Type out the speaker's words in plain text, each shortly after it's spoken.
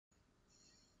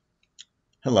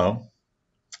Hello,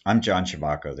 I'm John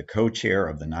Shabaka, the co-chair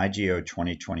of the NY-GEO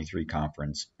 2023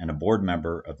 conference and a board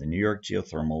member of the New York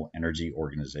Geothermal Energy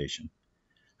Organization.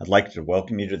 I'd like to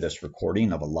welcome you to this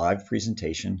recording of a live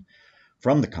presentation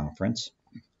from the conference,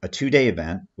 a two-day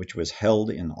event which was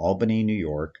held in Albany, New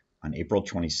York on April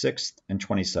 26th and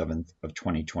 27th of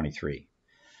 2023.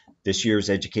 This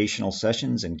year's educational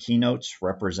sessions and keynotes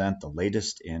represent the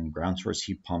latest in ground source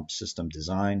heat pump system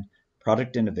design,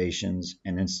 product innovations,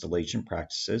 and installation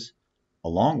practices,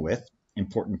 along with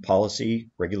important policy,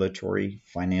 regulatory,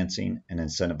 financing, and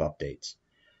incentive updates.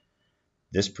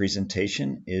 This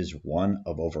presentation is one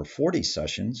of over 40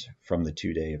 sessions from the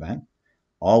two-day event,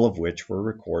 all of which were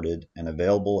recorded and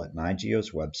available at NY-GEO's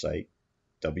website,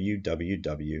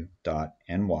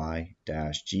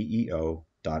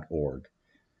 www.ny-geo.org,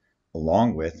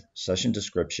 along with session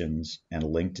descriptions and a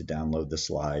link to download the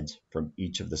slides from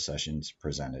each of the sessions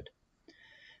presented.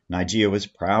 NY-GEO is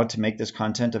proud to make this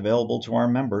content available to our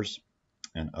members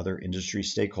and other industry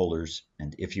stakeholders,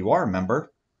 and if you are a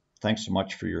member, thanks so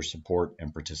much for your support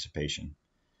and participation.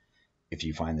 If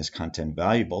you find this content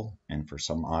valuable and for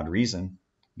some odd reason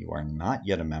you are not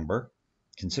yet a member,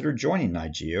 consider joining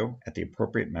NY-GEO at the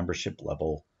appropriate membership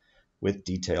level with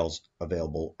details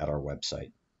available at our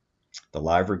website. The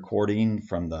live recording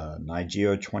from the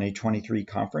NY-GEO 2023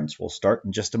 conference will start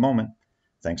in just a moment.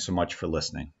 Thanks so much for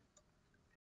listening.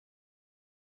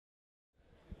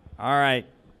 All right.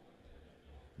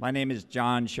 My name is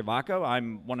John Shavako.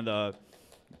 I'm one of the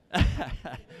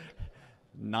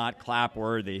not clap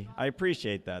worthy. I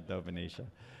appreciate that though, Venetia.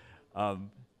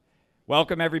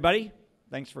 Welcome everybody.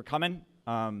 Thanks for coming.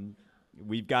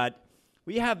 We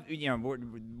have,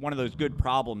 one of those good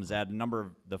problems that a number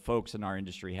of the folks in our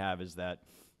industry have is that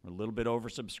we're a little bit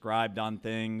oversubscribed on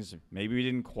things. Maybe we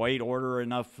didn't quite order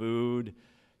enough food.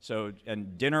 So,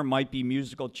 and dinner might be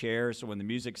musical chairs, so when the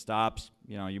music stops,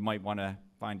 you might want to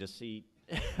find a seat.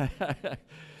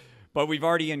 But we've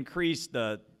already increased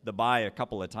the buy a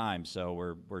couple of times,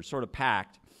 so we're sort of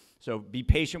packed. So be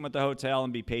patient with the hotel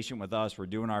and be patient with us. We're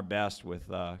doing our best with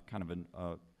kind of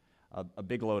a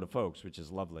big load of folks, which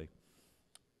is lovely.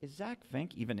 Is Zach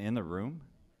Fink even in the room?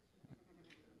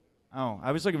 Oh,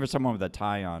 I was looking for someone with a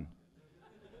tie on.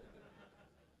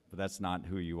 But that's not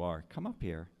who you are. Come up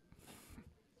here.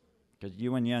 Because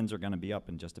you and Jens are going to be up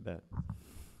in just a bit.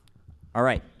 All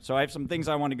right, so I have some things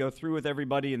I want to go through with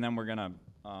everybody, and then we're going to...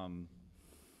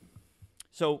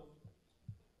 So,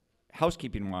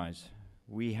 housekeeping-wise,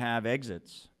 we have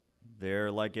exits.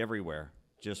 They're like everywhere.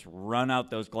 Just run out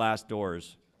those glass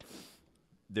doors.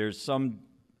 There's some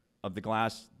of the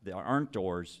glass that aren't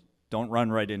doors. Don't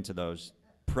run right into those.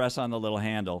 Press on the little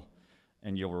handle,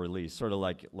 and you'll release. Sort of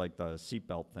like the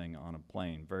seatbelt thing on a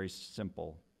plane. Very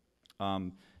simple.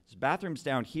 There's bathrooms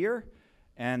down here,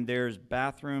 and there's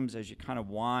bathrooms as you kind of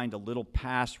wind a little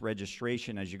past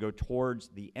registration as you go towards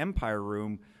the Empire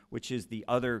Room, which is the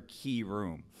other key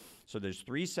room. So there's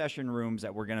 3 session rooms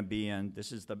that we're going to be in.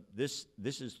 This is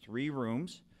 3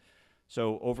 rooms.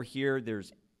 So over here,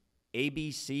 there's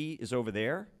ABC is over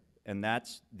there, and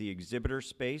that's the exhibitor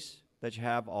space that you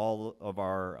have all of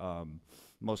our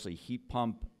mostly heat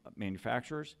pump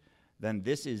manufacturers. Then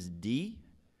this is D.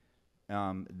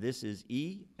 This is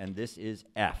E, and this is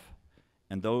F.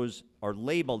 And those are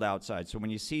labeled outside. So when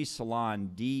you see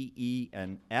salon D, E,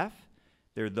 and F,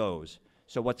 they're those.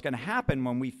 So what's going to happen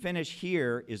when we finish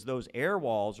here is those air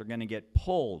walls are going to get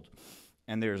pulled.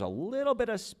 And there's a little bit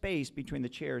of space between the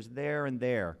chairs there and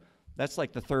there. That's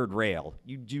like the 3rd rail.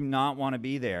 You do not want to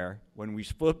be there when we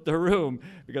flip the room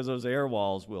because those air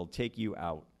walls will take you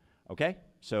out. Okay?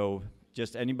 So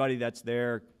just anybody that's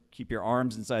there, keep your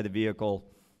arms inside the vehicle.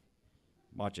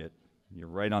 Watch it. You're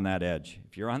right on that edge.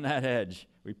 If you're on that edge,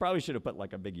 we probably should have put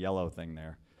like a big yellow thing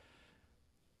there.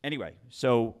 Anyway,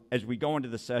 so as we go into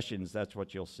the sessions, that's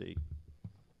what you'll see.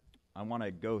 I want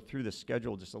to go through the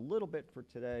schedule just a little bit for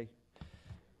today.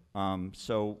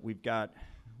 So we've got, I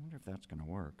wonder if that's going to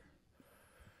work.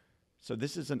 So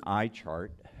this is an eye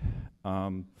chart.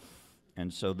 And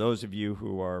so those of you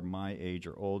who are my age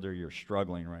or older, you're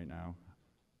struggling right now.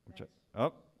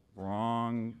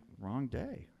 Wrong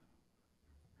day.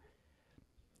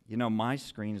 My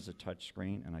screen is a touch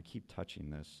screen, and I keep touching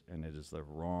this, and it is the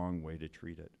wrong way to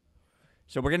treat it.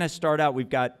 So we're going to start out.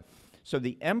 So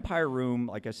the Empire Room,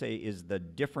 like I say, is the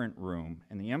different room.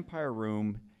 And the Empire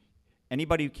Room,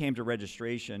 anybody who came to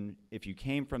registration, if you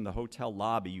came from the hotel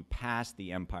lobby, you passed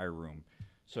the Empire Room.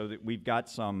 So that we've got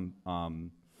some,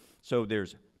 so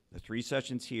there's the 3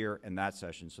 sessions here and that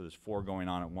session, so there's 4 going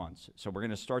on at once. So we're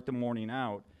going to start the morning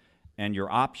out, and your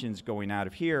options going out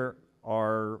of here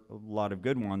are a lot of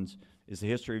good ones, is the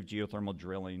history of geothermal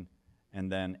drilling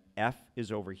And then F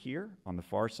is over here on the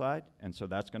far side, and so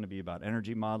that's going to be about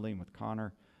energy modeling with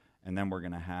Connor. And then we're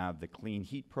going to have the clean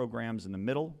heat programs in the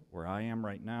middle, where I am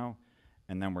right now.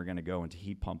 And then we're going to go into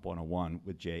Heat Pump 101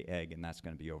 with Jay Egg, and that's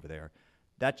going to be over there.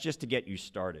 That's just to get you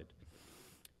started.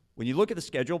 When you look at the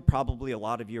schedule, probably a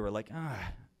lot of you are like,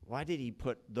 why did he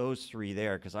put those 3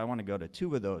 there? Because I want to go to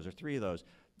 2 of those or 3 of those.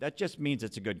 That just means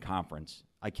it's a good conference.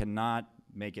 I cannot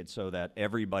make it so that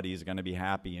everybody is going to be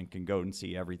happy and can go and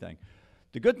see everything.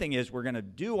 The good thing is we're going to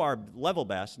do our level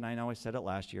best, and I know I said it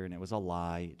last year and it was a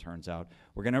lie, it turns out.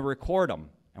 We're going to record them,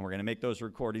 and we're going to make those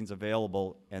recordings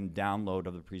available and download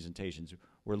of the presentations.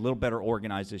 We're a little better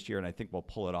organized this year, and I think we'll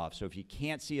pull it off. So if you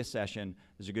can't see a session,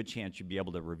 there's a good chance you'll be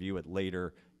able to review it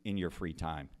later in your free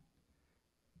time.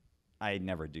 I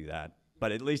never do that,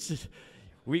 but at least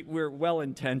we're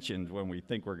well-intentioned when we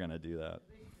think we're going to do that.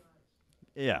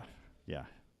 Yeah.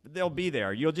 But they'll be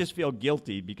there. You'll just feel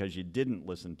guilty because you didn't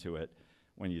listen to it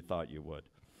when you thought you would.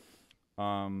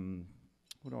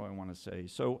 What do I want to say?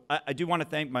 So I do want to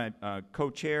thank my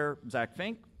co-chair, Zach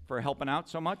Fink, for helping out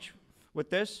so much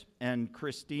with this, and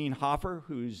Christine Hoffer,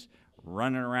 who's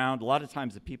running around. A lot of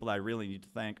times the people I really need to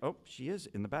thank, she is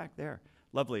in the back there.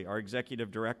 Lovely, our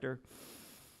executive director.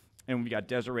 And we've got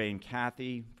Desiree and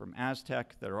Kathy from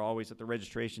Aztec that are always at the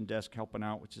registration desk helping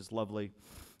out, which is lovely.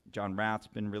 John Rath's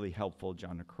been really helpful.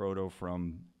 John Necroto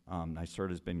from NYSERDA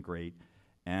has been great.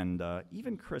 And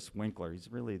even Chris Winkler, he's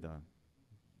really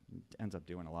ends up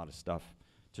doing a lot of stuff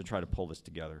to try to pull this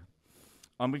together.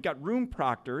 We've got room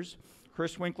proctors.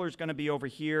 Chris Winkler is going to be over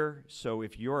here, so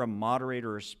if you're a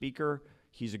moderator or speaker,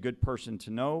 he's a good person to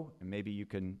know, and maybe you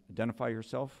can identify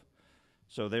yourself.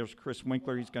 So there's Chris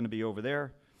Winkler, he's going to be over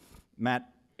there. Matt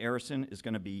Arison is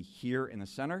going to be here in the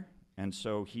center, and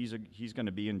so he's going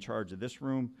to be in charge of this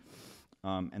room.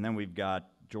 And then we've got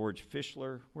George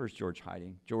Fischler. Where's George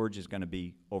hiding? George is going to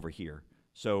be over here.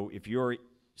 So if you're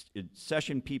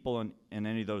session people in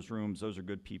any of those rooms, those are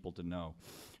good people to know.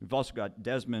 We've also got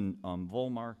Desmond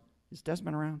Volmar. Is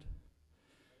Desmond around?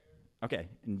 Okay,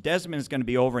 and Desmond is going to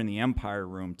be over in the Empire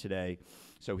room today,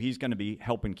 so he's going to be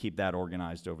helping keep that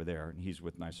organized over there, and he's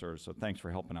with NYSERDA, so thanks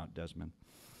for helping out, Desmond.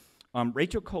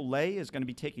 Rachel Collet is going to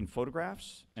be taking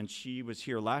photographs, and she was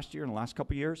here last year and the last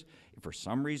couple years. If for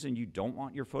some reason you don't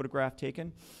want your photograph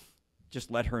taken, just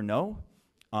let her know.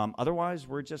 Otherwise,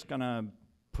 we're just going to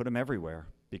put them everywhere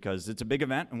because it's a big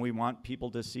event, and we want people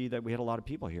to see that we had a lot of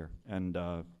people here, and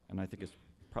I think it's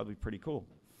probably pretty cool.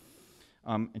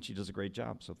 And she does a great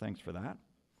job, so thanks for that.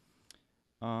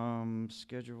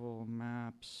 Schedule,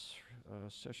 maps,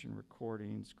 session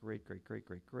recordings, great.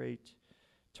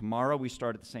 Tomorrow we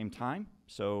start at the same time,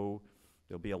 so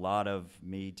there'll be a lot of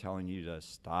me telling you to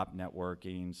stop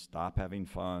networking, stop having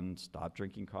fun, stop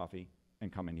drinking coffee,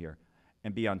 and come in here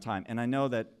and be on time. And I know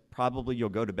that probably you'll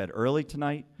go to bed early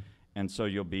tonight, and so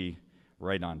you'll be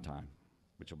right on time,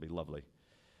 which will be lovely.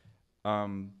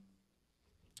 All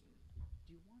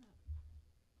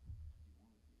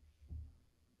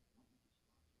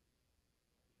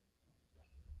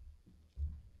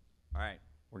right,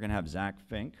 we're going to have Zach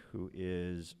Fink, who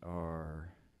is our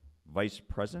vice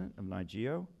president of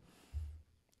NY-GEO,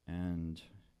 and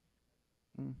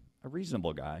a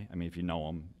reasonable guy. I mean, if you know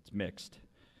him, it's mixed.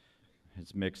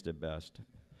 It's mixed at best,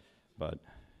 but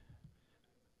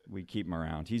we keep him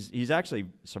around. He's actually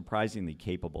surprisingly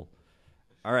capable.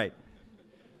 All right.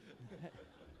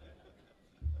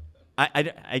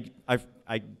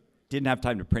 I didn't have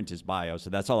time to print his bio, so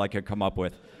that's all I could come up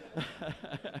with.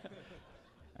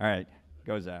 All right,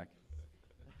 go Zach.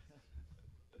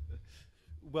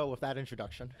 Well, with that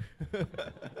introduction.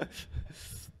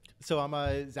 So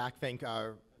I'm Zach Fink,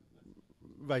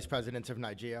 Vice President of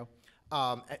NY-GEO.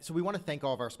 So we want to thank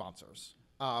all of our sponsors.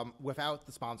 Without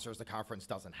the sponsors, the conference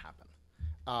doesn't happen.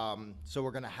 So we're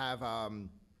going to have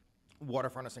Water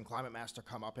Furnace and Climate Master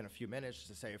come up in a few minutes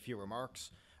to say a few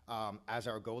remarks. As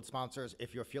our gold sponsors,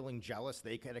 if you're feeling jealous,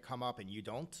 they could come up and you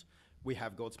don't. We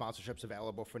have gold sponsorships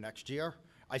available for next year.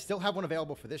 I still have one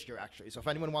available for this year, actually. So if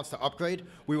anyone wants to upgrade,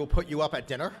 we will put you up at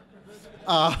dinner.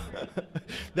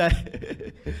 That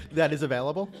is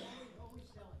available.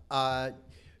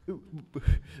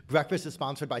 Breakfast is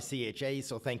sponsored by CHA,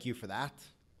 so thank you for that.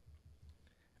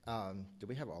 Do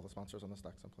we have all the sponsors on the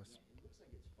stack someplace? It looks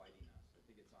like it's fighting us. I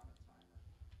think it's on a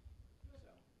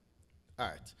timer. All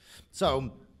right.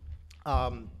 So,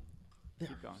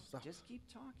 Keep going. Just keep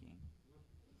talking.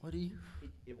 What do you?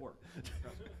 It worked.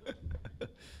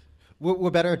 We're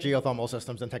better at geothermal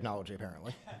systems than technology,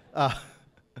 apparently.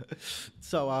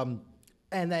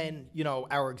 And then,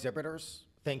 our exhibitors,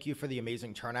 thank you for the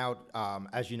amazing turnout.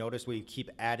 As you notice, we keep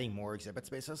adding more exhibit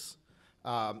spaces.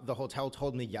 The hotel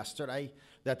told me yesterday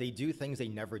that they do things they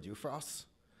never do for us.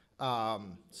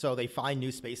 So they find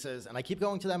new spaces, and I keep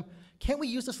going to them, can't we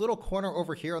use this little corner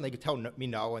over here? And they could tell me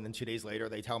no, and then 2 days later,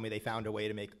 they tell me they found a way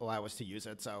to allow us to use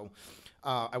it. So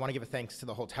I want to give a thanks to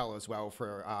the hotel as well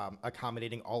for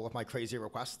accommodating all of my crazy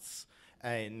requests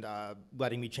and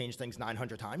letting me change things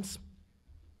 900 times.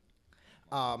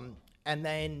 And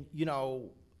then, you know,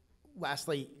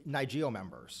 lastly, NY-GEO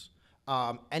members.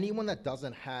 Anyone that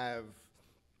doesn't have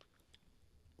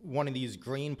one of these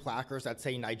green placards that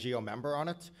say NY-GEO member on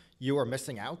it, you are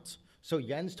missing out. So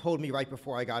Jens told me right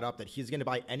before I got up that he's gonna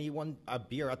buy anyone a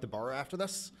beer at the bar after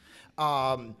this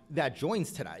that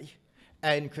joins today.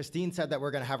 And Christine said that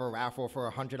we're gonna have a raffle for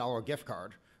a $100 gift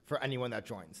card for anyone that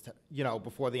joins, you know,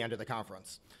 before the end of the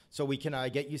conference. So we can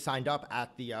get you signed up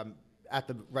at the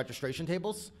registration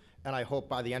tables. And I hope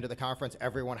by the end of the conference,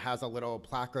 everyone has a little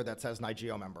placard that says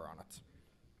NY-GEO member on it.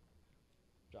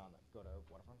 John, go to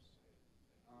Waterfront.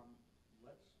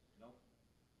 We're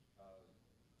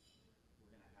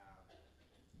going to have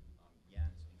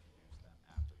Jens introduce them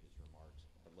after his remarks,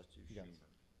 but let's do Schumer.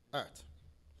 All right.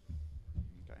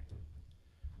 Okay.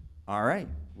 All right.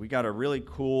 We got a really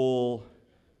cool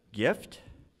gift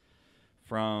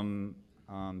from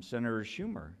Senator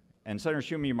Schumer. And Senator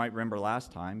Schumer, you might remember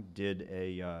last time, did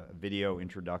a video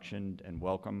introduction and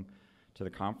welcome to the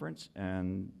conference,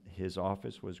 and his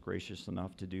office was gracious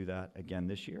enough to do that again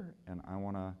this year, and I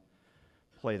want to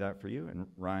play that for you. And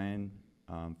Ryan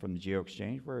from the GEO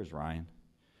Exchange, where is Ryan?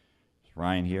 Is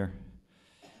Ryan here?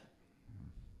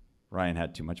 Ryan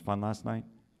had too much fun last night.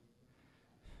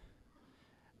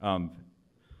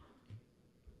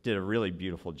 Did a really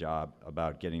beautiful job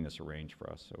about getting this arranged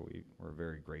for us, so we're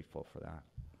very grateful for that.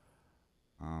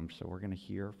 So we're going to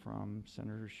hear from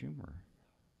Senator Schumer.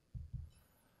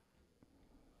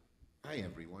 Hi,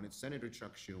 everyone. It's Senator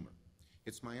Chuck Schumer.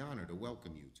 It's my honor to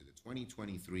welcome you to the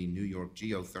 2023 New York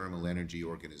Geothermal Energy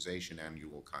Organization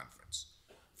Annual Conference.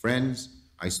 Friends,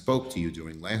 I spoke to you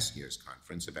during last year's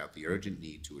conference about the urgent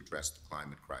need to address the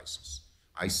climate crisis.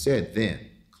 I said then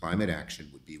climate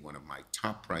action would be one of my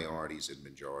top priorities as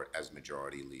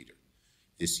majority leader.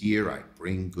 This year, I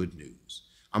bring good news.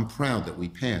 I'm proud that we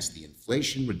passed the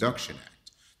Inflation Reduction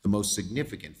Act, the most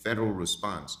significant federal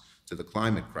response to the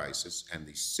climate crisis and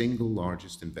the single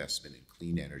largest investment in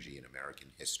clean energy in American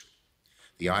history.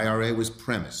 The IRA was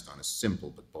premised on a simple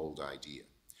but bold idea,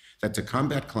 that to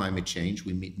combat climate change,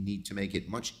 we need to make it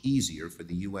much easier for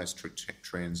the U.S. to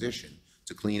transition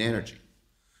to clean energy.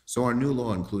 So our new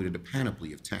law included a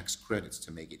panoply of tax credits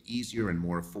to make it easier and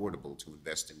more affordable to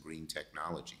invest in green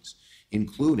technologies,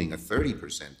 including a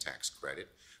 30% tax credit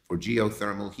for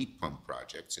geothermal heat pump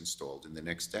projects installed in the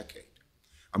next decade.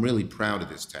 I'm really proud of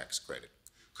this tax credit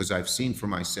because I've seen for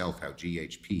myself how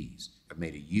GHPs have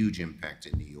made a huge impact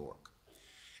in New York.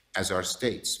 As our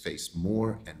states face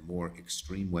more and more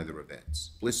extreme weather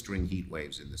events, blistering heat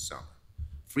waves in the summer,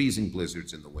 freezing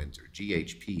blizzards in the winter,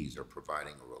 GHPs are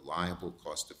providing a reliable,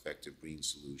 cost-effective green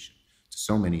solution to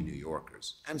so many New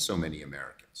Yorkers and so many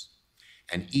Americans.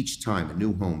 And each time a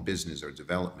new home, business, or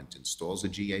development installs a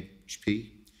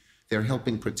GHP, they're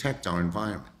helping protect our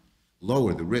environment,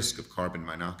 lower the risk of carbon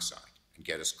monoxide, and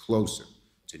get us closer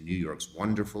to New York's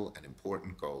wonderful and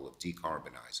important goal of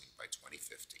decarbonizing by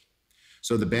 2050.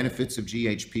 So the benefits of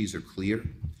GHPs are clear.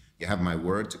 You have my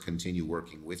word to continue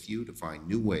working with you to find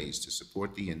new ways to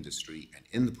support the industry and,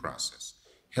 in the process,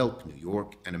 help New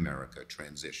York and America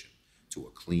transition to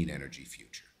a clean energy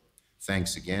future.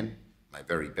 Thanks again. My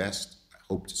very best. I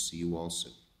hope to see you all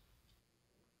soon.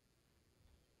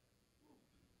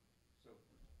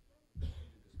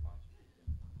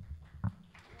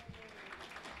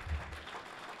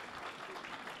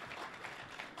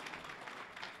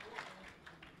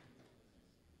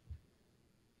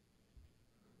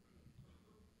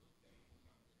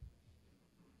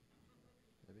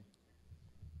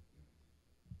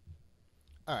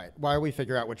 All right, while we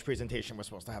figure out which presentation we're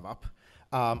supposed to have up,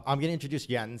 I'm going to introduce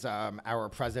Jens, our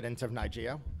president of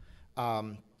NY-GEO.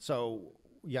 So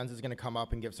Jens is going to come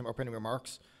up and give some opening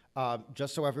remarks.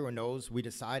 Just so everyone knows, we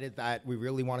decided that we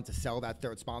really wanted to sell that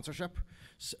third sponsorship,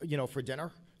 you know, for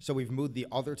dinner. So we've moved the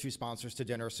other two sponsors to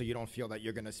dinner so you don't feel that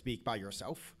you're going to speak by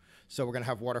yourself. So we're going to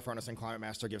have Water Furnace and Climate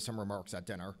Master give some remarks at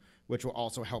dinner, which will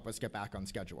also help us get back on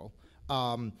schedule.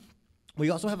 We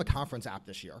also have a conference app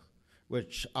this year,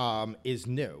 which is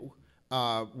new.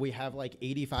 We have like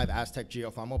 85 Aztec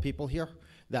geothermal people here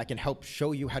that can help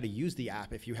show you how to use the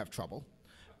app if you have trouble.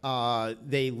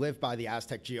 They live by the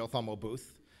Aztec geothermal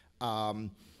booth.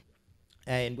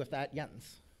 And with that,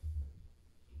 Jens.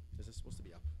 Is this supposed to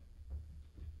be up?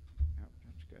 Yeah,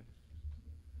 that's good.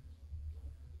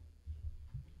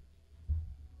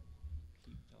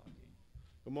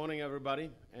 Good morning, everybody,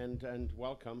 and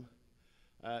welcome.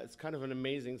 It's kind of an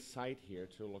amazing sight here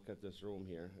to look at this room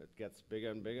here. It gets bigger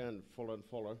and bigger and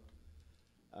fuller.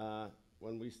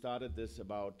 When we started this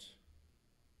about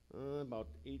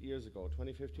 8 years ago,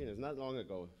 2015, it's not long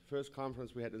ago, first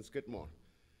conference we had in Skidmore.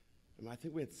 And I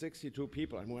think we had 62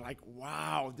 people, and we're like,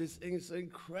 wow, this is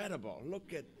incredible.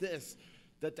 Look at this,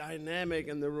 the dynamic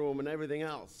in the room and everything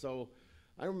else. So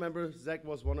I remember Zach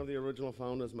was one of the original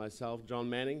founders, myself, John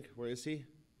Manning, where is he?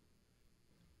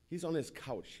 He's on his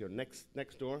couch here, next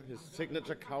door, his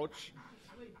signature couch.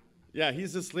 Yeah,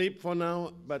 he's asleep for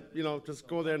now, but you know, just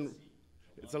go there and,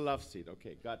 it's a love seat,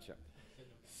 okay, gotcha.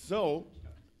 So,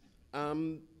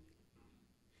 3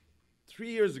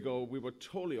 years ago, we were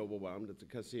totally overwhelmed at the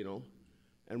casino,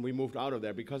 and we moved out of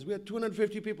there because we had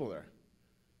 250 people there.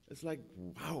 It's like,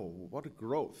 wow, what a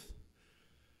growth.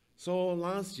 So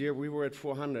last year, we were at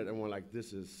 400, and we're like,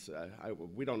 this is,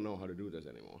 we don't know how to do this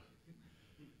anymore.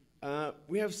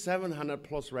 We have 700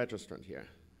 plus registrant here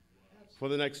for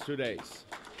the next 2 days.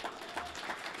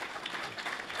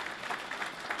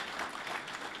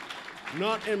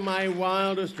 Not in my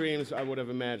wildest dreams I would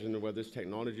have imagined where this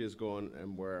technology is going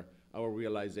and where our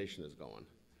realization is going,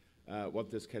 what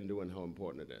this can do and how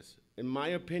important it is. In my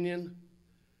opinion,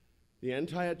 the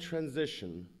entire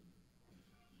transition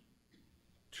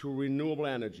to renewable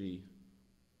energy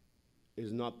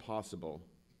is not possible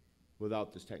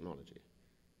without this technology.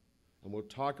 And we'll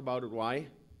talk about it why.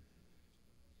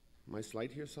 My slide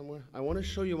here somewhere? I want to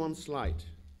show you one slide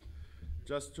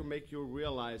just to make you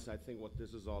realize, I think, what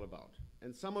this is all about.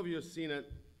 And some of you have seen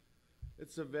it.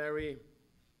 It's a very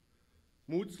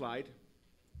mood slide,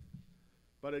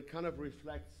 but it kind of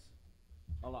reflects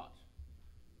a lot.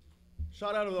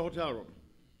 Shot out of the hotel room.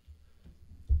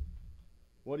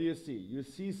 What do you see? You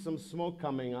see some smoke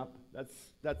coming up.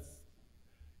 That's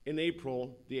in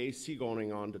April, the AC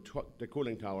going on, the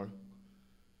cooling tower,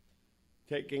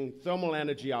 taking thermal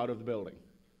energy out of the building.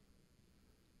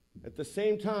 At the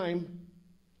same time,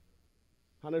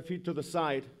 100 feet to the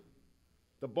side,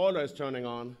 the boiler is turning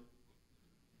on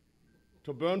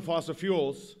to burn fossil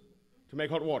fuels to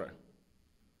make hot water.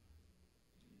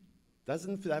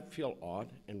 Doesn't that feel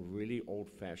odd and really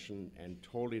old-fashioned and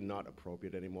totally not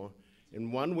appropriate anymore?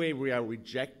 In one way, we are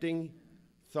rejecting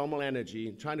thermal energy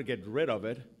and trying to get rid of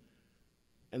it,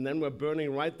 and then we're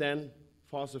burning right then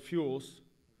fossil fuels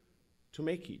to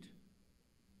make heat.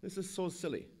 This is so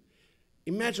silly.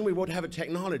 Imagine we would have a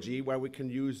technology where we can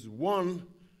use one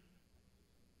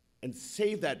and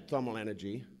save that thermal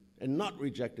energy and not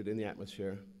reject it in the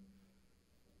atmosphere,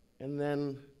 and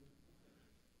then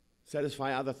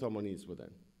satisfy other thermal needs with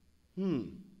it.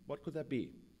 What could that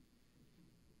be?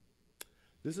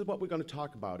 This is what we're going to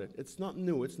talk about. It's not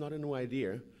new, it's not a new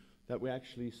idea that we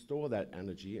actually store that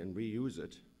energy and reuse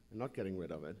it and not getting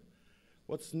rid of it.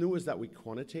 What's new is that we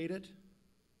quantitate it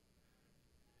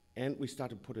and we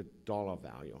start to put a dollar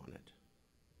value on it.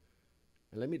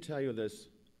 And let me tell you, this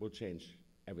will change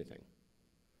everything.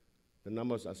 The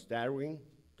numbers are staggering,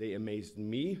 they amazed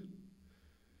me,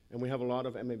 and we have a lot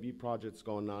of MAB projects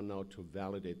going on now to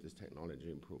validate this technology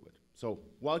and improve it. So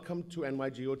welcome to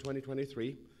NY-GEO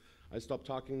 2023. I stop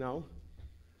talking now.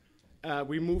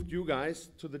 We moved you guys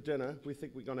to the dinner. We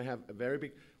think we're gonna have a very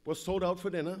big, we're sold out for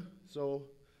dinner, so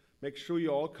make sure you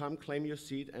all come, claim your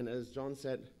seat, and as John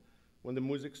said, when the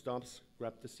music stops,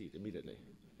 grab the seat immediately.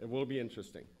 It will be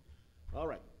interesting. All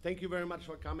right, thank you very much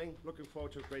for coming. Looking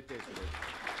forward to a great day today.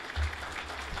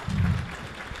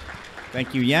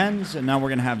 Thank you, Jens. And now we're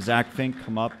going to have Zach Fink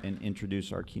come up and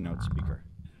introduce our keynote speaker.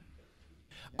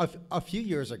 A few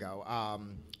years ago,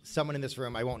 someone in this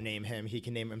room, I won't name him, he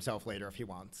can name himself later if he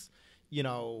wants, you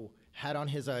know, had on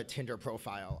his Tinder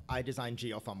profile, I designed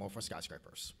geothermal for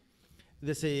skyscrapers.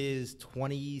 This is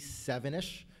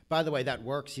 27-ish. By the way, that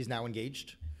works. He's now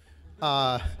engaged.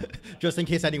 Just in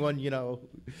case anyone, you know,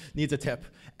 needs a tip.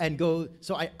 And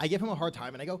so I give him a hard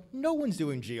time, and I go, no one's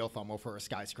doing geothermal for a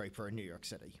skyscraper in New York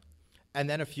City. And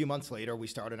then a few months later, we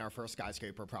started our first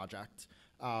skyscraper project,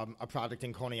 a project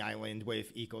in Coney Island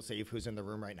with EcoSafe, who's in the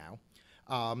room right now.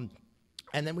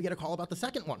 And then we get a call about the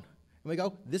second one. And we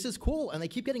go, this is cool, and they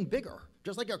keep getting bigger.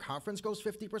 Just like our conference grows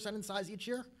 50% in size each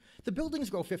year, the buildings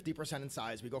grow 50% in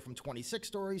size. We go from 26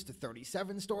 stories to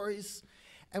 37 stories.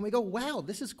 And we go, wow,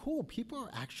 this is cool. People are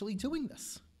actually doing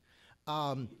this.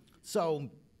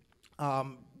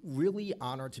 Really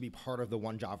honored to be part of the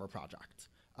One Java project.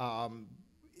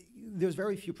 There's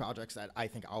very few projects that I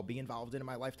think I'll be involved in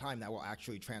my lifetime that will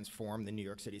actually transform the New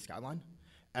York City skyline.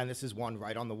 And this is one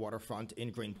right on the waterfront in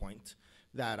Greenpoint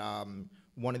that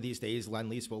one of these days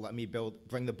Lend-Lease will let me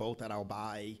bring the boat that I'll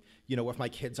buy, you know, with my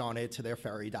kids on it to their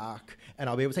ferry dock, and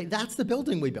I'll be able to say, that's the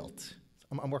building we built.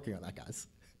 I'm working on that, guys.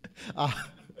 Uh,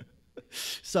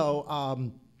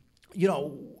 so, you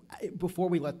know, before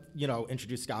we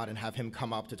introduce Scott and have him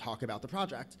come up to talk about the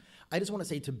project, I just want to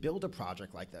say to build a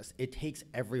project like this, it takes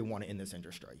everyone in this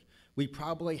industry. We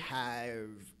probably have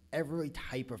every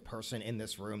type of person in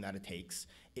this room that it takes,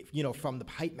 from the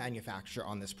pipe manufacturer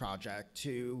on this project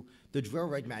to the drill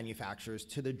rig manufacturers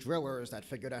to the drillers that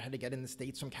figured out how to get in the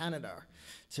States from Canada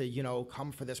to,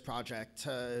 come for this project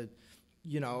to,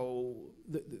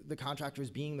 the contractors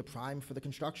being the prime for the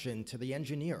construction to the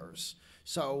engineers.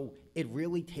 So it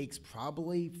really takes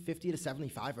probably 50 to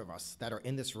 75 of us that are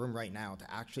in this room right now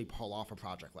to actually pull off a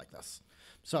project like this.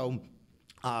 So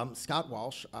Scott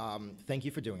Walsh, thank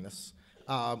you for doing this.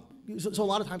 So a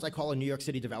lot of times I call a New York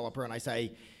City developer and I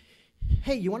say,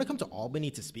 hey, you want to come to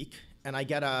Albany to speak? And I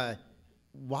get a,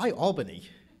 why Albany?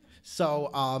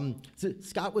 So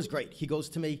Scott was great. He goes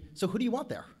to me, so who do you want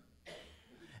there?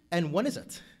 And when is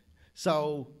it?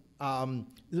 So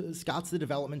Scott's the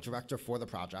development director for the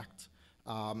project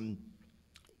and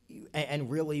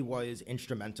really was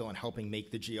instrumental in helping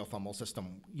make the geothermal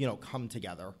system, come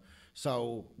together.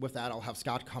 So with that, I'll have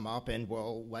Scott come up and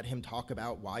we'll let him talk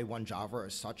about why One Java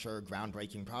is such a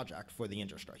groundbreaking project for the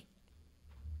industry.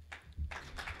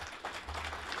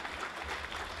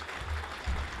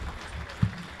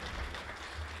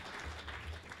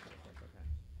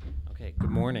 Okay, good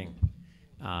morning.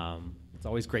 It's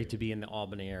always great to be in the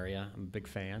Albany area. I'm a big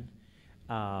fan.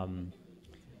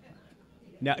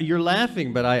 Now you're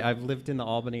laughing, but I've lived in the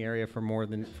Albany area for more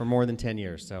than 10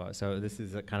 years. So this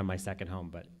is kind of my second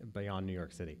home, but beyond New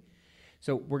York City.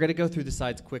 So we're going to go through the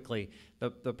slides quickly.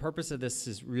 The purpose of this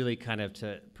is really kind of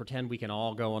to pretend we can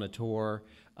all go on a tour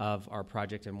of our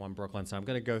project in One Brooklyn. So I'm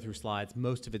going to go through slides.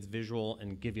 Most of it's visual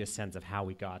and give you a sense of how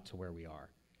we got to where we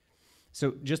are.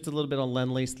 So just a little bit on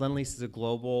Lendlease. Lendlease is a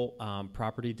global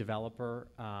property developer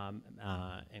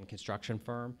and construction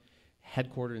firm,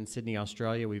 headquartered in Sydney,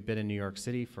 Australia. We've been in New York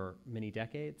City for many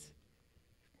decades.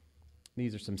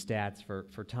 These are some stats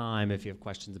for time if you have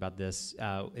questions about this.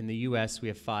 In the US, we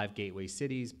have 5 gateway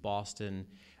cities: Boston,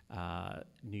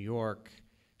 New York,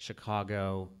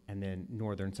 Chicago, and then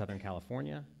Northern Southern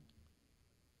California.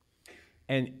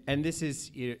 And this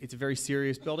is, it's a very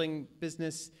serious building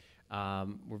business.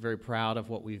 We're very proud of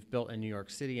what we've built in New York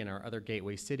City and our other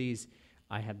gateway cities.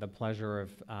 I had the pleasure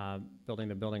of building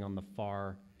the building on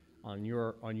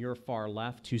your far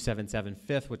left, 277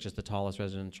 Fifth, which is the tallest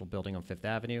residential building on Fifth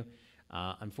Avenue.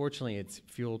 Unfortunately, it's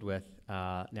fueled with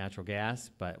natural gas,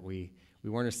 but we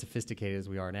weren't as sophisticated as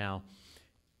we are now.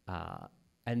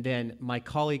 And then my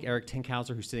colleague Eric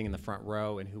Tinkhauser, who's sitting in the front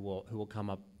row and who will come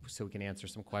up so we can answer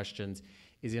some questions,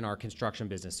 is in our construction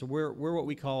business. So we're what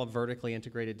we call a vertically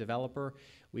integrated developer.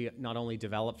 We not only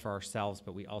develop for ourselves,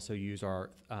 but we also use our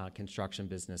construction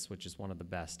business, which is one of the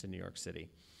best in New York City.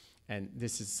 And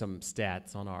this is some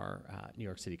stats on our New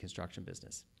York City construction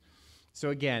business. So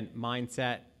again,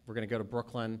 mindset, we're going to go to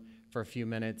Brooklyn for a few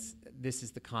minutes. This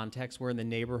is the context. We're in the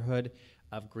neighborhood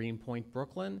of Greenpoint,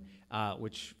 Brooklyn,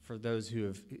 which for those who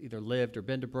have either lived or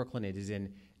been to Brooklyn, it is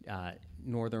in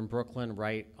northern Brooklyn,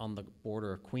 right on the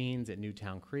border of Queens at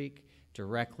Newtown Creek,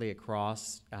 directly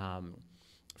across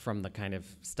from the kind of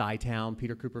Stuytown,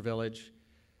 Peter Cooper Village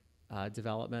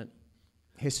development.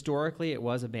 Historically, it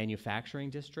was a manufacturing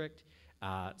district.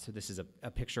 So this is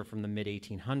a picture from the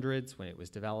mid-1800s when it was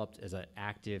developed as an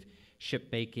active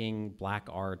ship-making, black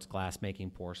arts,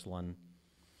 glass-making, porcelain.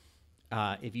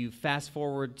 If you fast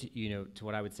forward to, to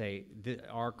what I would say,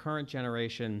 our current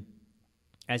generation,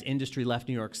 as industry left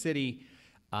New York City,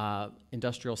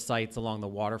 industrial sites along the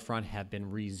waterfront have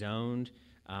been rezoned,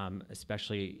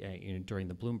 especially during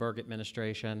the Bloomberg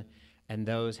administration, and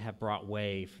those have brought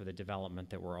way for the development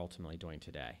that we're ultimately doing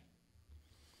today.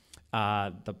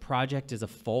 The project is a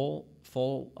full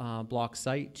block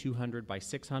site, 200 by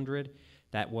 600.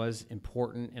 That was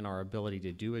important in our ability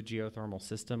to do a geothermal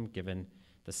system given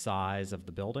the size of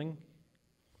the building.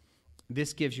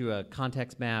 This gives you a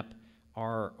context map.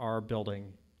 Our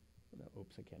building,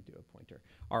 oops, I can't do a pointer.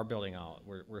 Our building,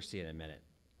 we'll see in a minute.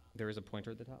 There is a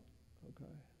pointer at the top?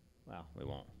 Okay. Well, we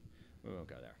won't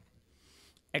go there.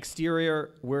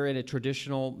 Exterior, we're in a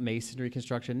traditional masonry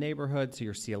construction neighborhood, so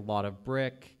you'll see a lot of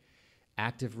brick.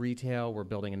 Active retail, we're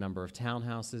building a number of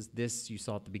townhouses. This you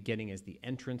saw at the beginning is the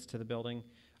entrance to the building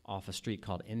off a street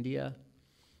called India.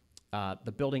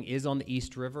 The building is on the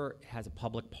East River. It has a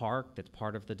public park that's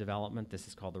part of the development. This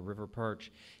is called the River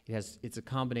Perch. It's a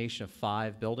combination of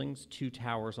 5 buildings, 2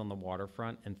 towers on the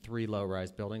waterfront, and 3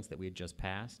 low-rise buildings that we had just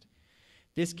passed.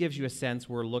 This gives you a sense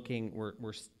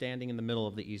we're standing in the middle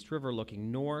of the East River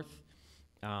looking north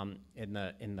in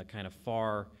the kind of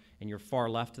far And your far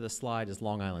left of the slide is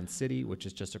Long Island City, which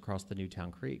is just across the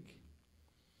Newtown Creek.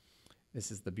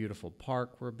 This is the beautiful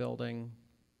park we're building,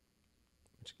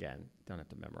 which again, don't have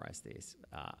to memorize these.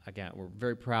 Again, we're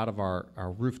very proud of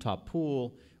our rooftop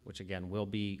pool, which again will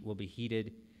be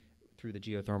heated through the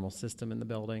geothermal system in the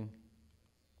building.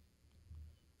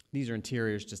 These are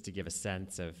interiors just to give a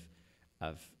sense of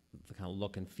the kind of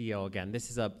look and feel. Again, this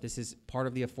is part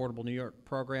of the Affordable New York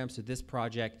program. So this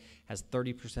project has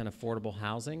 30% affordable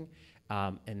housing,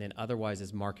 and then otherwise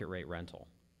is market rate rental.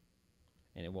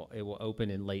 And it will open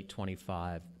in late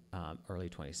 25, early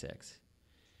 26.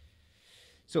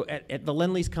 So at the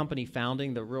Lend-Lease company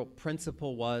founding, the real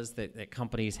principle was that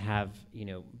companies have,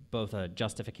 both a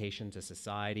justification to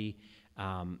society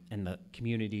and the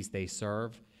communities they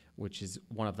serve, which is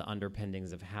one of the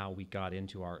underpinnings of how we got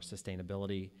into our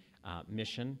sustainability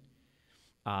mission.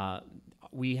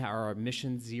 We are a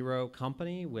mission zero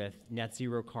company with net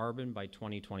zero carbon by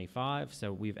 2025,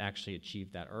 so we've actually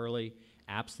achieved that early.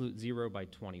 Absolute zero by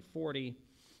 2040,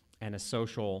 and a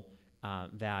social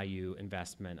value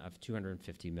investment of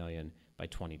 $250 million by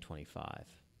 2025.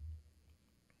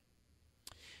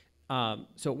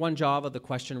 So one job of the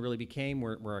question really became,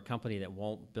 we're a company that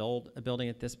won't build a building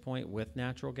at this point with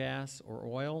natural gas or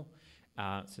oil.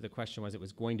 So the question was, it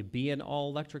was going to be an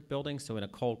all-electric building, so in a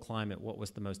cold climate, what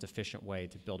was the most efficient way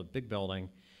to build a big building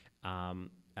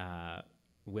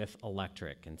with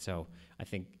electric? And so I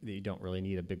think that you don't really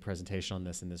need a big presentation on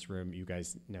this in this room. You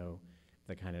guys know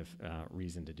the kind of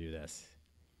reason to do this.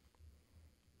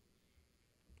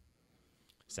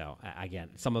 So again,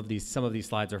 some of these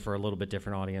slides are for a little bit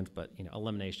different audience, but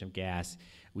elimination of gas.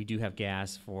 We do have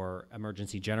gas for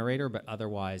emergency generator, but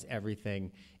otherwise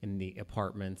everything in the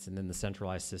apartments and then the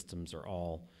centralized systems are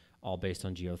all based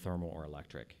on geothermal or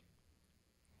electric.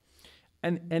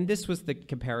 And this was the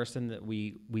comparison that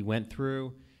we went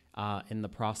through in the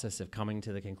process of coming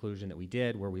to the conclusion that we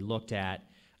did, where we looked at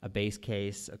a base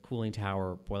case, a cooling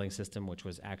tower boiling system, which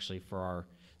was actually for our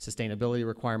sustainability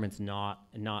requirements,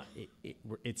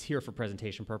 it's here for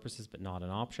presentation purposes, but not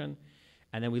an option.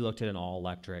 And then we looked at an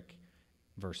all-electric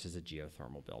versus a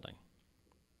geothermal building.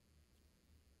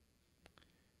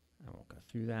 I won't go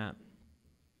through that.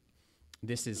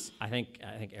 This is, I think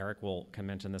Eric can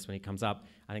mention this when he comes up.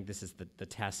 I think this is the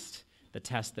test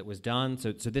that was done.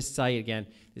 So this site, again,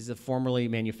 this is a formerly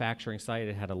manufacturing site.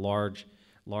 It had a large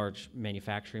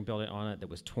manufacturing building on it that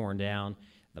was torn down.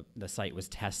 The site was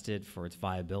tested for its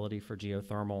viability for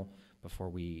geothermal before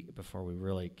we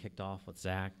really kicked off with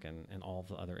Zach and all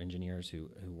the other engineers who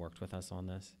worked with us on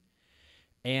this.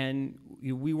 And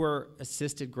we were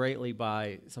assisted greatly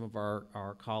by some of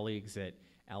our colleagues at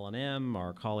L&M,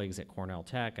 our colleagues at Cornell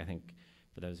Tech. I think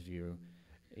for those of you,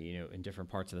 in different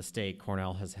parts of the state,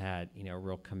 Cornell has had, a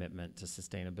real commitment to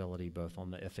sustainability, both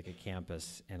on the Ithaca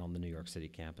campus and on the New York City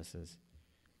campuses.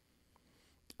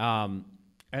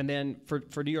 And then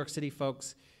for New York City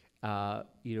folks,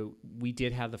 we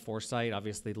did have the foresight.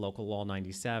 Obviously, local law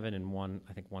 97 and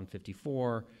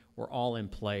 154 were all in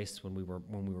place when we were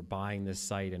buying this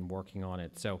site and working on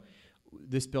it. So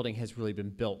this building has really been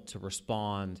built to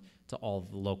respond to all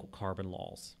of the local carbon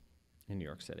laws in New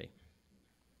York City.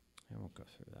 I won't go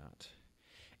through that.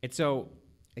 And so,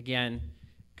 again,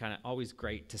 kind of always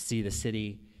great to see the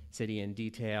city in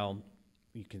detail.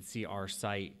 You can see our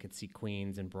site, you can see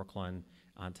Queens and Brooklyn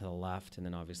to the left, and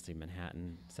then obviously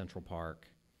Manhattan, Central Park.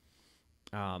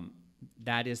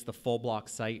 That is the full block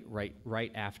site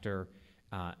right after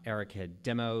Eric had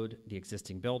demoed the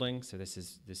existing building. So this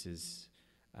is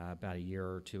about a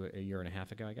year and a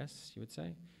half ago, I guess you would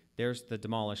say. There's the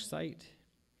demolished site.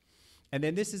 And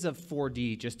then this is a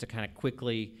 4D, just to kind of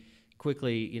quickly,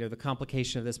 the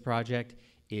complication of this project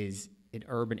is an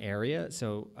urban area.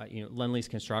 So, Lend-Lease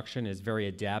Construction is very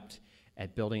adept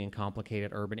at building in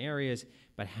complicated urban areas,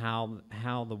 but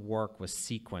how the work was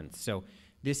sequenced. So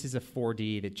this is a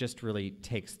 4D that just really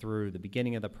takes through the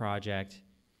beginning of the project.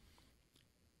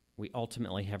 We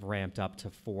ultimately have ramped up to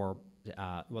 4.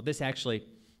 Well, this actually,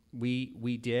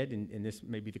 we did, and this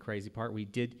may be the crazy part, we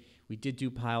did do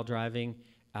pile driving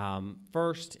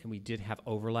first, and we did have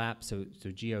overlap, so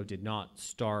GEO did not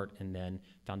start and then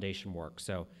foundation work.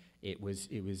 So it was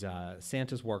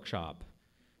Santa's workshop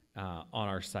on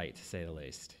our site, to say the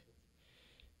least.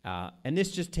 And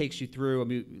this just takes you through. I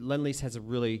mean, Lend-Lease has a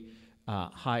really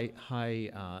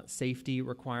high safety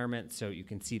requirement, so you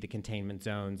can see the containment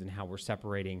zones and how we're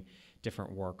separating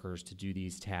different workers to do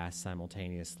these tasks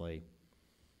simultaneously.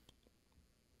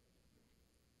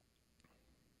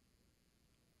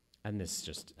 And this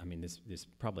just, I mean, this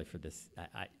probably for this,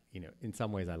 in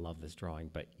some ways I love this drawing,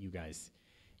 but you guys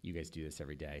do this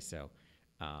every day, so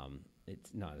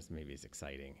it's not maybe as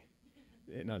exciting.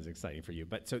 not as exciting for you.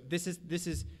 But so this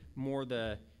is more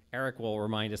the, Eric will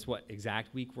remind us what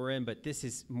exact week we're in, but this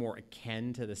is more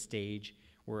akin to the stage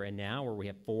we're in now, where we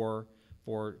have four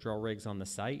drill rigs on the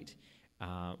site.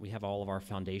 We have all of our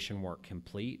foundation work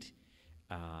complete.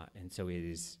 And so it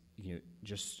is,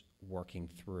 just moving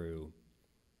through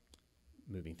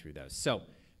those. So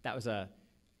that was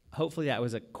hopefully that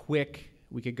was a quick,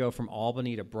 we could go from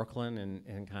Albany to Brooklyn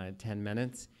in kind of 10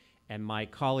 minutes. And my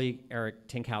colleague, Eric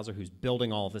Tinkhauser, who's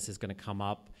building all of this, is going to come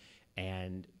up,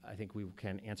 and I think we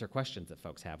can answer questions that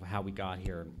folks have, how we got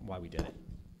here and why we did it.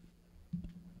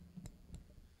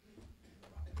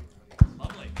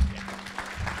 Lovely. Yeah. I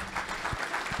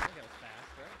think it was fast,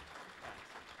 right?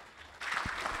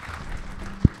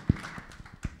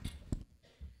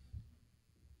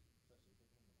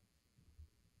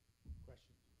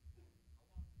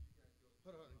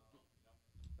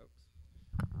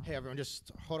 Hey, everyone,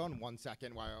 just hold on 1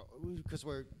 second because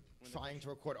we're trying to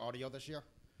record audio this year.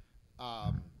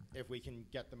 If we can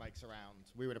get the mics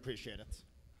around, we would appreciate it.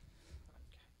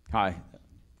 Hi,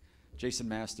 Jason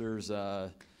Masters,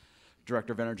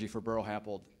 Director of Energy for Borough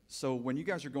Happold. So when you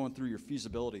guys are going through your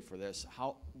feasibility for this,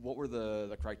 what were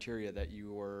the criteria that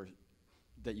you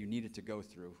needed to go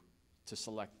through to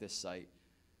select this site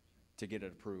to get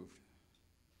it approved?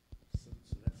 So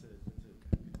that's a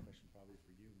good question probably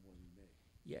for you more than me.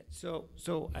 Yeah,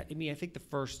 so I mean, I think the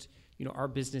first, our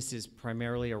business is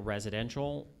primarily a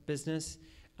residential business,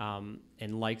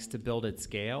 and likes to build at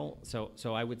scale.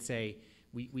 So I would say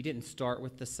we didn't start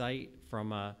with the site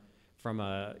from a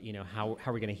how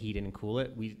are we going to heat it and cool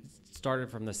it. We started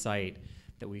from the site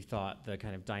that we thought the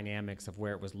kind of dynamics of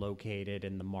where it was located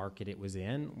and the market it was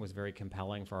in was very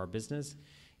compelling for our business.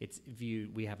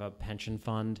 We have a pension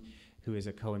fund who is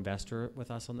a co-investor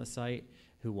with us on the site,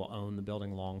 who will own the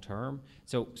building long term.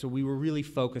 So we were really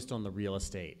focused on the real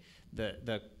estate.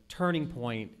 The turning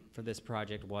point for this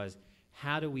project was,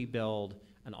 how do we build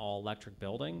an all-electric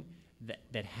building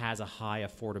that has a high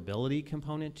affordability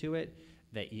component to it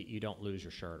that you don't lose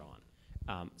your shirt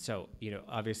on? So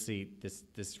obviously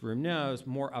this room knows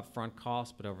more upfront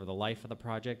costs, but over the life of the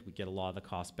project, we get a lot of the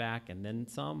cost back and then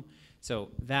some. So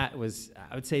I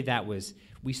would say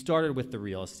we started with the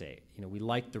real estate. We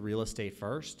liked the real estate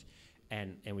first,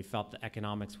 and we felt the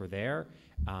economics were there.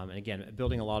 And again,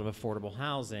 building a lot of affordable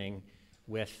housing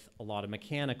with a lot of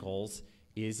mechanicals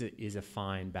is a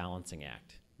fine balancing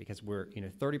act, because we're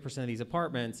 30% of these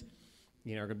apartments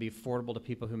are going to be affordable to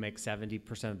people who make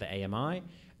 70% of the AMI,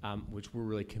 which we're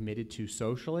really committed to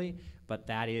socially. But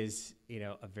that is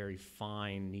a very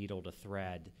fine needle to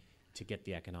thread to get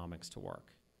the economics to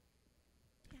work.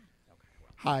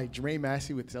 Hi, Jermaine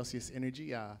Massey with Celsius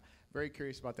Energy. Very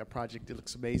curious about that project. It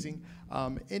looks amazing.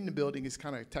 In the building, it's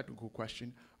kind of a technical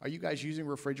question. Are you guys using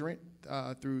refrigerant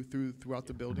throughout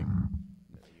the building?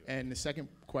 And the second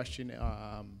question,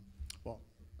 well,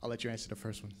 I'll let you answer the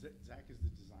first one. Zach is the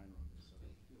designer on this,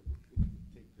 so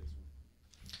take this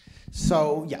one.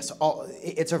 So yes,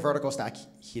 it's a vertical stack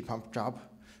heat pump job.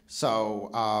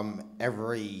 So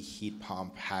every heat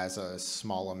pump has a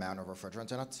small amount of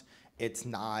refrigerant in it. It's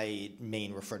not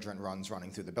main refrigerant runs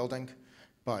running through the building,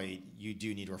 but you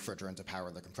do need refrigerant to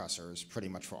power the compressors pretty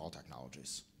much for all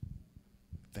technologies.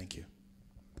 Thank you.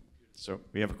 So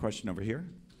we have a question over here.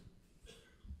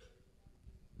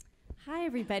 Hi,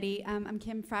 everybody. I'm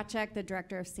Kim Frachek, the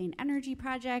director of Sane Energy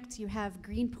Project. You have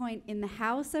Greenpoint in the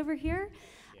house over here.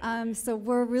 So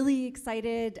we're really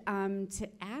excited to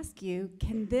ask you,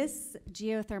 can this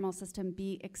geothermal system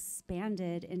be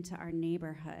expanded into our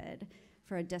neighborhood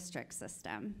for a district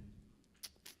system?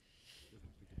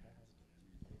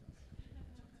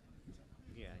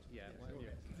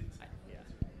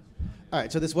 All right,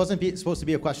 so this wasn't supposed to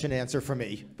be a question and answer for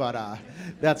me, but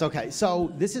that's okay. So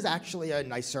this is actually a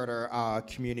NYSERDA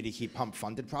community heat pump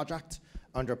funded project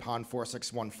under PON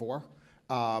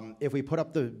 4614. If we put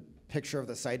up the picture of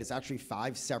the site, it's actually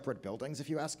 5 separate buildings, if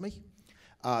you ask me,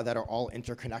 that are all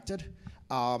interconnected.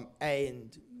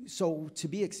 And so to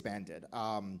be expanded,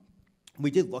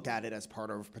 we did look at it as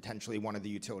part of potentially one of the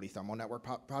utility thermal network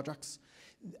projects.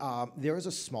 There is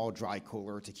a small dry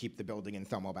cooler to keep the building in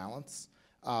thermal balance.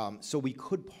 So we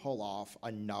could pull off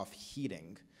enough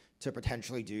heating to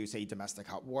potentially do, say, domestic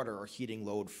hot water or heating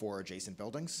load for adjacent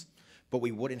buildings, but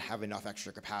we wouldn't have enough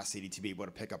extra capacity to be able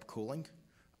to pick up cooling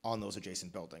on those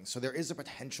adjacent buildings. So there is a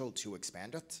potential to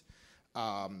expand it,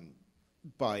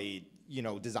 but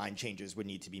design changes would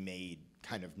need to be made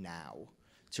kind of now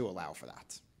to allow for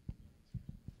that.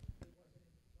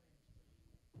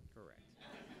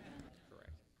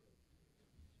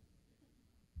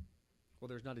 Well,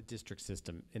 there's not a district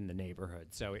system in the neighborhood.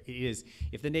 So it is,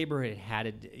 if the neighborhood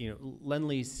had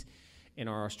Lend-Lease in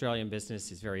our Australian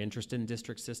business is very interested in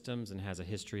district systems and has a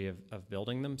history of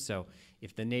building them. So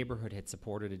if the neighborhood had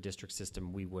supported a district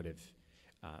system, we would have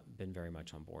been very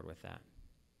much on board with that.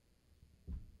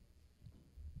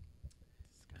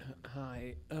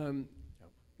 Hi,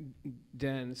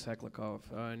 Dan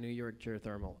Saklikov, New York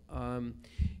Geothermal.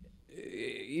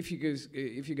 If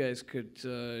you guys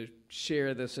could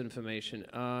share this information,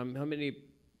 how many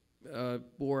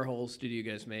boreholes did you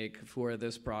guys make for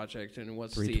this project, and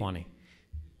what's 320.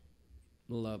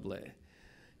 Lovely.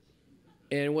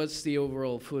 And what's the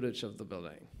overall footage of the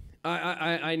building?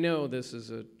 I know this is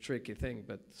a tricky thing,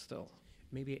 but still.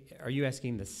 Maybe, are you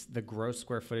asking the gross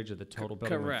square footage of the total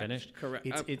building when finished? Correct.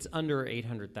 It's under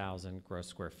 800,000 gross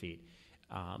square feet.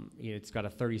 It's got a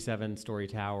 37-story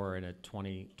tower and a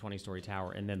 20-story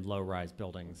tower, and then low-rise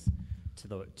buildings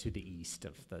to the east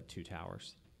of the two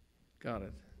towers. Got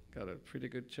it. Pretty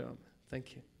good job.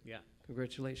 Thank you. Yeah.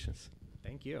 Congratulations.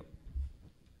 Thank you.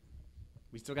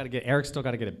 We still got to get Eric's still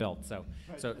got to get it built. So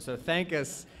thank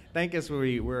us. We're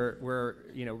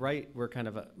kind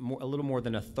of a little more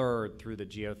than a third through the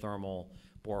geothermal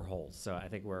boreholes. So I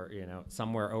think we're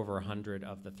somewhere over 100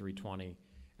 of the 320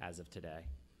 as of today.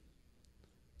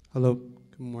 Hello.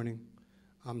 Good morning.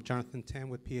 I'm Jonathan Tan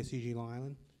with PSEG Long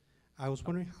Island. I was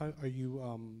wondering, how are you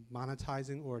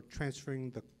monetizing or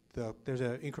transferring there's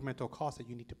an incremental cost that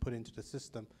you need to put into the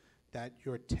system that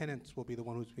your tenants will be the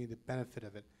one who's being the benefit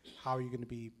of it. How are you going to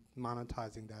be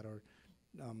monetizing that, or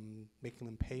making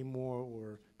them pay more,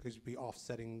 or because you'll be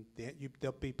offsetting,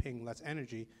 they'll be paying less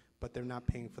energy, but they're not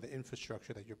paying for the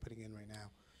infrastructure that you're putting in right now.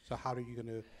 So how are you going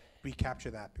to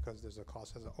recapture that, because there's a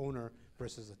cost as an owner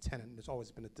versus a tenant? There's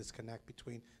always been a disconnect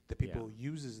between the people who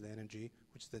uses the energy,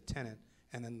 which is the tenant,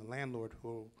 and then the landlord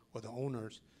or the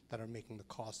owners that are making the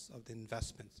costs of the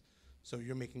investments. So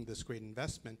you're making this great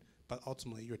investment, but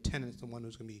ultimately your tenant is the one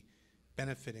who's going to be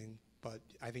benefiting, but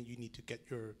I think you need to get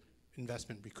your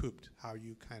investment recouped. How are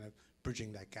you kind of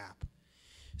bridging that gap?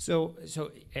 So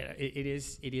it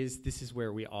is. This is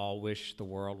where we all wish the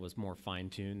world was more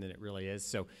fine-tuned than it really is.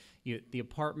 So the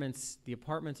apartments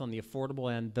on the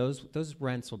affordable end, those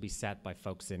rents will be set by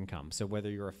folks' income. So whether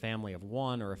you're a family of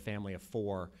one or a family of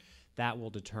four, that will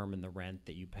determine the rent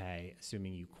that you pay,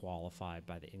 assuming you qualify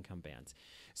by the income bands.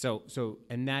 So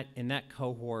in that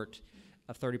cohort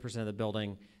of 30% of the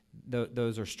building,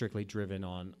 those are strictly driven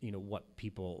on what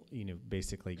people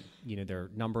basically their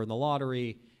number in the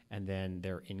lottery and then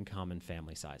their income and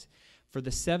family size. For the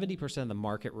 70% of the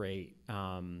market rate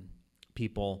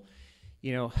people,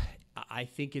 I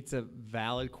think it's a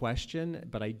valid question,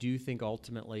 but I do think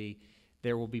ultimately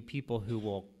there will be people who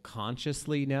will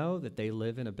consciously know that they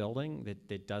live in a building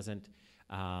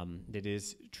that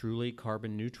is truly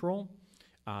carbon neutral.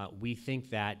 We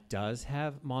think that does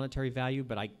have monetary value,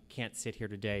 but I can't sit here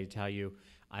today to tell you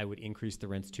I would increase the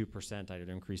rents 2%, I would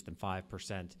increase them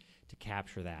 5% to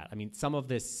capture that. I mean, some of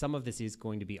this is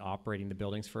going to be operating the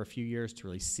buildings for a few years to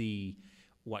really see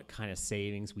what kind of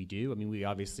savings we do. I mean, we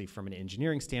obviously, from an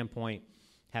engineering standpoint,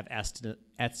 have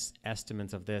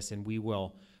estimates of this, and we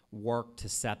will work to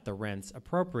set the rents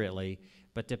appropriately,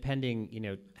 but depending,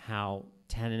 how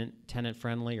tenant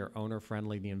friendly or owner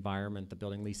friendly the environment the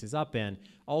building leases up in,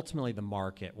 ultimately the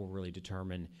market will really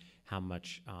determine how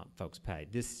much folks pay.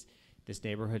 This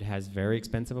neighborhood has very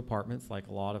expensive apartments, like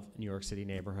a lot of New York City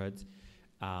neighborhoods,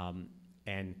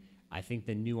 and I think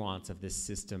the nuance of this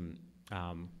system,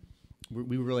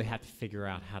 we really have to figure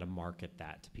out how to market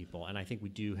that to people, and I think we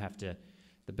do have to.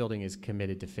 The building is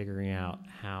committed to figuring out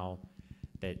how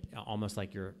that, almost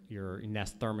like your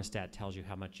Nest thermostat tells you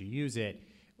how much you use it.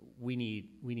 We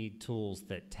need tools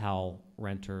that tell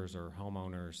renters or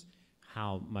homeowners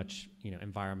how much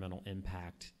environmental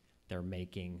impact they're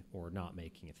making or not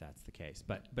making, if that's the case.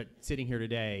 But sitting here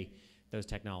today, those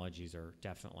technologies are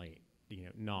definitely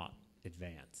not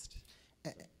advanced.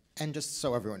 And just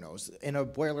so everyone knows, in a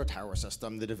boiler tower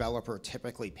system, the developer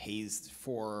typically pays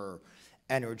for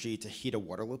energy to heat a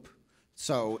water loop.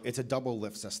 So it's a double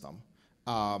lift system.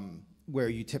 Where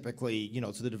you typically,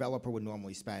 so the developer would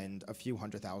normally spend a few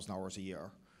 $100,000 a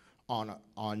year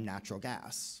on natural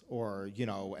gas or,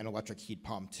 an electric heat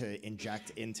pump to inject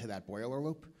into that boiler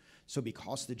loop. So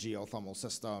because the geothermal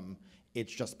system,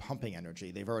 it's just pumping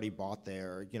energy. They've already bought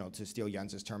their, to steal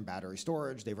Jens's term, battery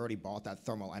storage. They've already bought that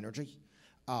thermal energy.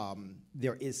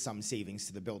 There is some savings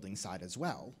to the building side as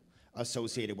well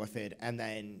associated with it. And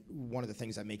then one of the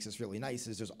things that makes this really nice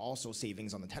is there's also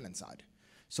savings on the tenant side.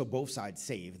 So both sides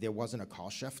save. There wasn't a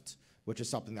cost shift, which is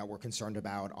something that we're concerned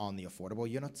about on the affordable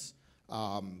units,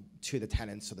 to the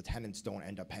tenants, so the tenants don't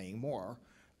end up paying more.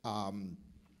 And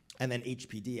then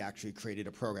HPD actually created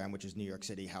a program, which is New York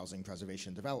City Housing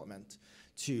Preservation and Development,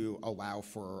 to allow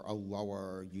for a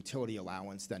lower utility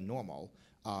allowance than normal,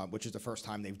 which is the first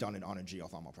time they've done it on a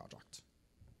geothermal project.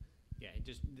 Yeah,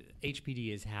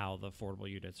 HPD is how the affordable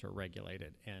units are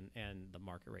regulated, and the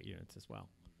market rate units as well.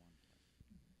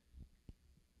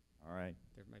 All right.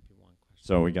 There might be one question.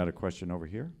 So we got a question over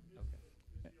here.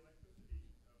 Okay.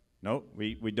 No,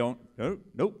 we don't.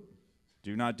 Nope.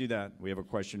 Do not do that. We have a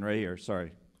question right here.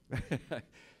 Sorry.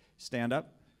 Stand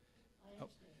up. Oh.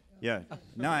 Yeah.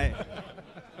 No.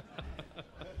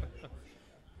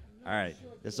 All right.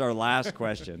 This is our last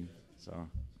question. So.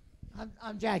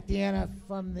 I'm Jack Deanna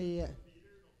from the.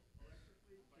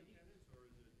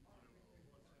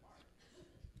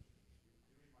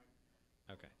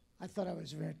 Okay. I thought I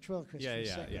was a ventriloquist. Yeah, for a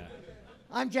yeah, second. yeah.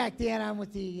 I'm Jack Deanna. I'm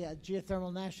with the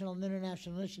Geothermal National and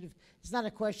International Initiative. It's not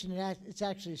a question, it's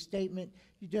actually a statement.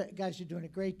 You guys are doing a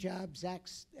great job,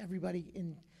 Zach's, everybody,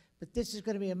 but this is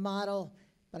going to be a model,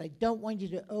 but I don't want you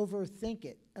to overthink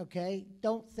it, okay?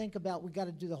 Don't think about we got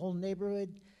to do the whole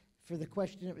neighborhood for the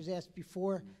question that was asked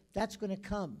before. That's going to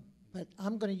come, but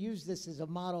I'm going to use this as a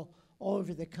model all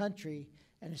over the country,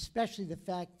 and especially the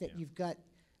fact that you've got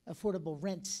affordable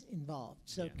rents involved.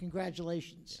 So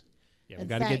congratulations. Yeah, we've And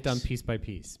got to get done thanks. piece by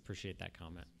piece. Appreciate that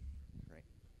comment. Great.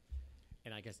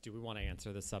 And I guess, do we want to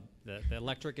answer the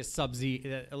electric is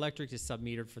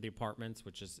sub-metered for the apartments,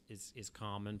 which is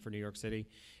common for New York City,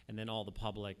 and then all the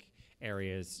public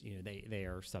areas, they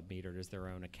are sub-metered as their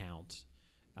own account.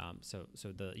 So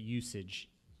the usage,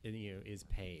 is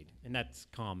paid, and that's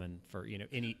common for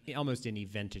almost any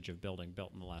vintage of building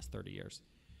built in the last 30 years.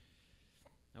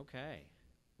 Okay,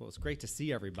 well, it's great to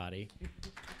see everybody.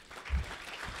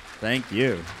 Thank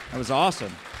you. That was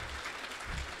awesome.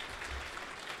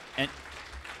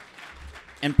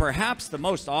 And perhaps the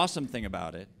most awesome thing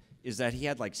about it is that he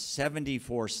had like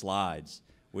 74 slides,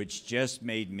 which just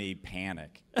made me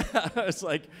panic. I was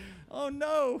like, oh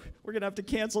no, we're going to have to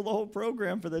cancel the whole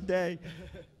program for the day.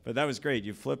 But that was great.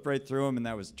 You flipped right through them, and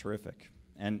that was terrific.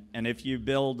 And if you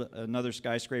build another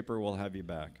skyscraper, we'll have you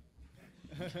back.